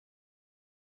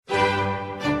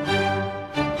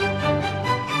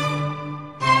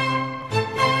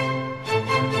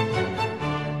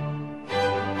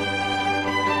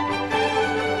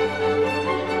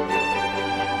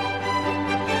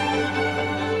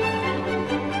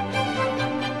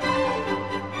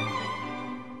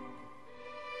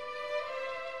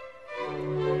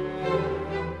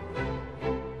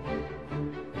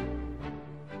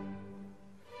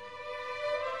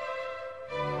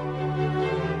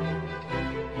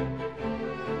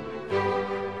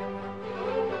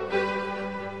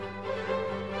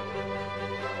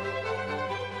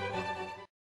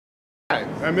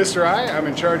I'm Mr. I. I'm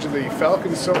in charge of the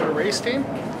Falcon solar race team,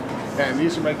 and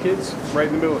these are my kids right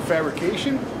in the middle of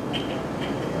fabrication.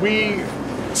 We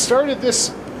started this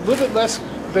a little bit less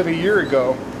than a year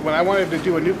ago when I wanted to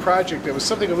do a new project that was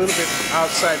something a little bit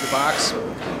outside the box.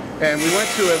 And we went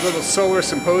to a little solar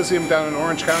symposium down in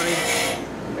Orange County,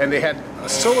 and they had a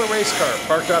solar race car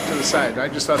parked off to the side. And I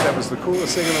just thought that was the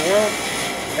coolest thing in the world.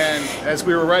 And as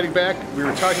we were riding back, we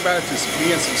were talking about it to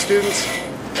me and some students,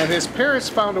 and his parents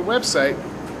found a website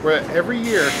where every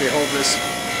year they hold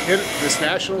this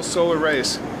national solar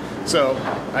race. So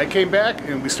I came back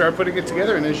and we started putting it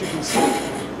together, and as you can see,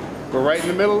 we're right in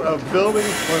the middle of building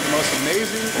one of the most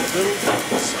amazing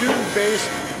little student-based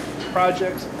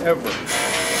projects ever.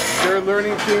 They're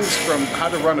learning things from how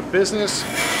to run a business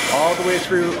all the way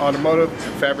through automotive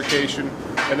and fabrication,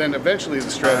 and then eventually the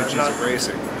strategies of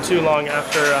racing. Too long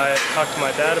after I talked to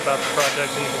my dad about the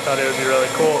project and he thought it would be really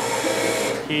cool,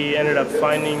 he ended up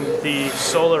finding the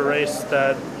solar race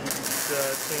that the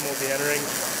team will be entering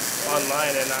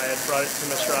online, and I had brought it to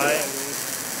Mr. I, and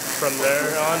from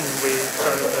there on we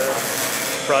started the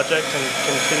project and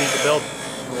continued to build.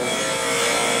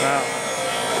 Wow.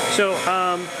 So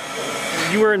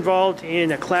you were involved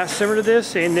in a class similar to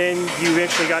this, and then you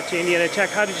eventually got to Indiana Tech.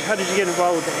 How did you get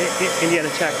involved with Indiana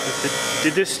Tech?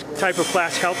 Did this type of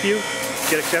class help you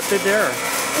get accepted there?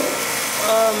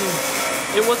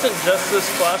 It wasn't just this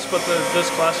class, but this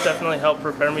class definitely helped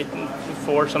prepare me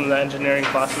for some of the engineering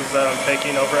classes that I'm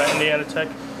taking over at Indiana Tech.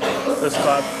 This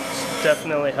class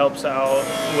definitely helps out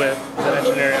with the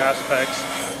engineering aspects,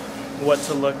 what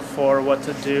to look for, what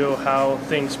to do, how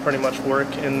things pretty much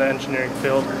work in the engineering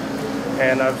field.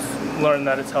 And I've learned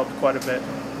that it's helped quite a bit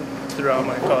throughout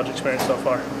my college experience so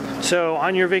far. So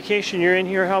on your vacation, you're in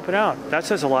here helping out. That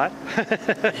says a lot.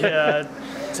 Yeah,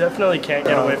 definitely can't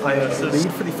get away from this. I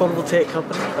lead for the photovoltaic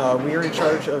company. We are in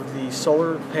charge of the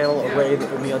solar panel array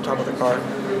that will be on top of the car.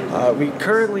 We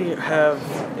currently have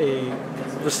we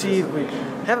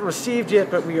haven't received yet,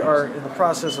 but we are in the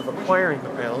process of acquiring the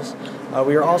panels.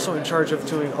 We are also in charge of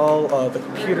doing all the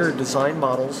computer design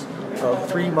models,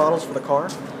 3D models for the car,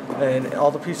 and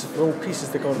all the little pieces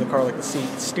that go in the car, like the seat,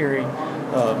 steering,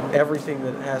 everything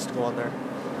that has to go on there.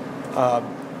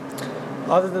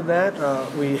 Other than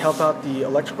that, we help out the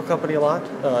electrical company a lot.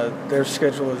 Their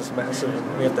schedule is massive,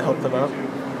 and we have to help them out.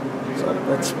 So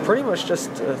that's pretty much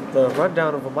just the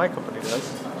rundown of what my company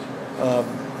does.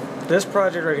 This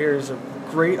project right here is a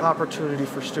great opportunity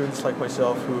for students like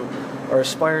myself who are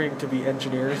aspiring to be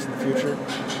engineers in the future.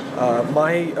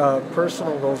 My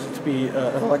personal goal is to be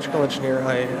an electrical engineer.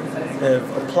 I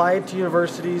have applied to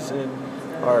universities and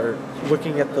are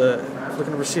looking to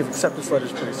receive acceptance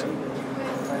letters pretty soon.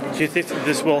 Do you think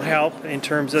this will help in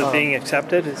terms of being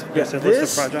accepted? Yes,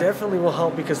 this definitely will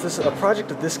help, because a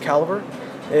project of this caliber,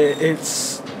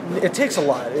 it takes a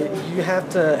lot. You have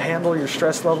to handle your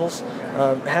stress levels,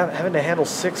 having to handle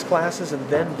 6 classes and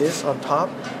then this on top,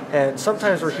 and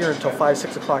sometimes we're here until 5,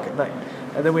 6 o'clock at night,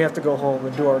 and then we have to go home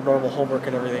and do our normal homework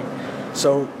and everything.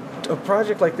 So a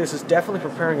project like this is definitely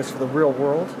preparing us for the real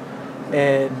world,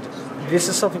 and this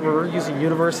is something where we're using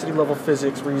university level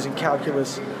physics, we're using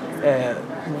calculus, and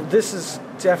this is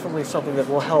definitely something that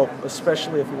will help,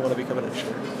 especially if we want to become an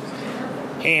engineer.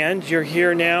 And you're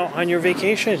here now on your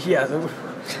vacation. Yeah,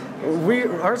 we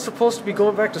aren't supposed to be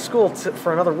going back to school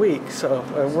for another week, so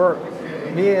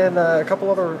me and a couple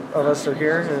other of us are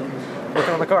here and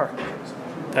working on the car.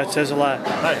 That says a lot.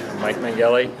 Hi, I'm Mike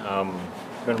Mangeli.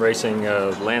 Been racing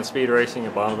land speed racing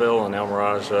at Bonneville and El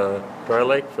Mirage Dry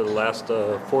Lake for the last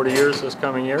 40 years this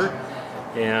coming year,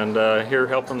 and here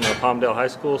helping the Palmdale High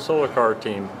School solar car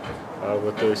team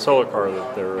with the solar car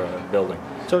that they're building.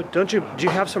 So do you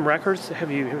have some records?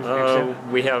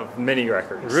 We have many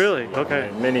records. Really?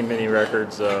 Okay. Many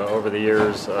records over the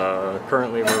years.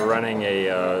 Currently we're running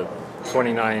a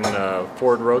 29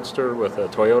 Ford Roadster with a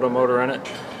Toyota motor in it.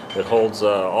 It holds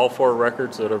all 4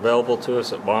 records that are available to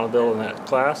us at Bonneville in that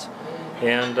class.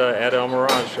 And at El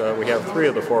Mirage, we have 3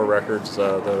 of the 4 records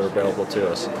that are available to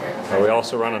us. We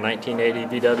also run a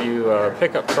 1980 VW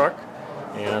pickup truck,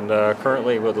 and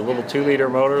currently with a little 2-liter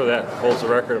motor that holds the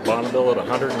record at Bonneville at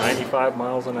 195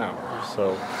 miles an hour.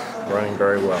 So running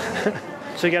very well.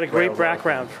 So you got a great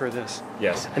background for this.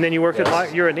 Yes. And then you work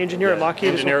at you're an engineer at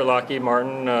Lockheed. Engineer at Lockheed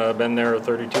Martin. Been there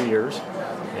 32 years,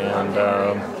 and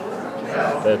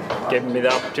that gave me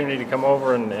the opportunity to come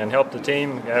over and help the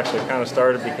team. It actually kind of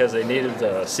started because they needed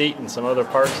a seat and some other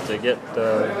parts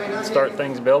to start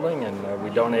things building, and we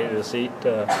donated a seat,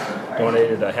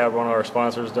 donated to have one of our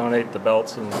sponsors donate the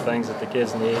belts and things that the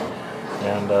kids need,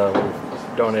 and we've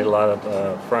donate a lot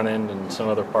of front end and some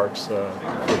other parts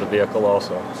for the vehicle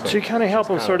also. So you kind of help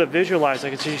them sort of visualize,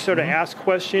 like, so you sort of ask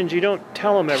questions. You don't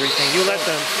tell them everything. You let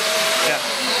them. Yeah.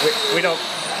 We don't.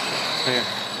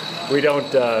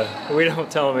 We don't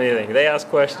tell them anything. They ask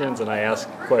questions, and I ask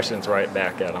questions right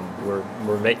back at them.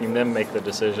 We're making them make the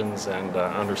decisions and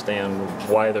understand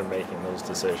why they're making those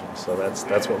decisions. So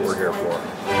that's what we're here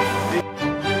for.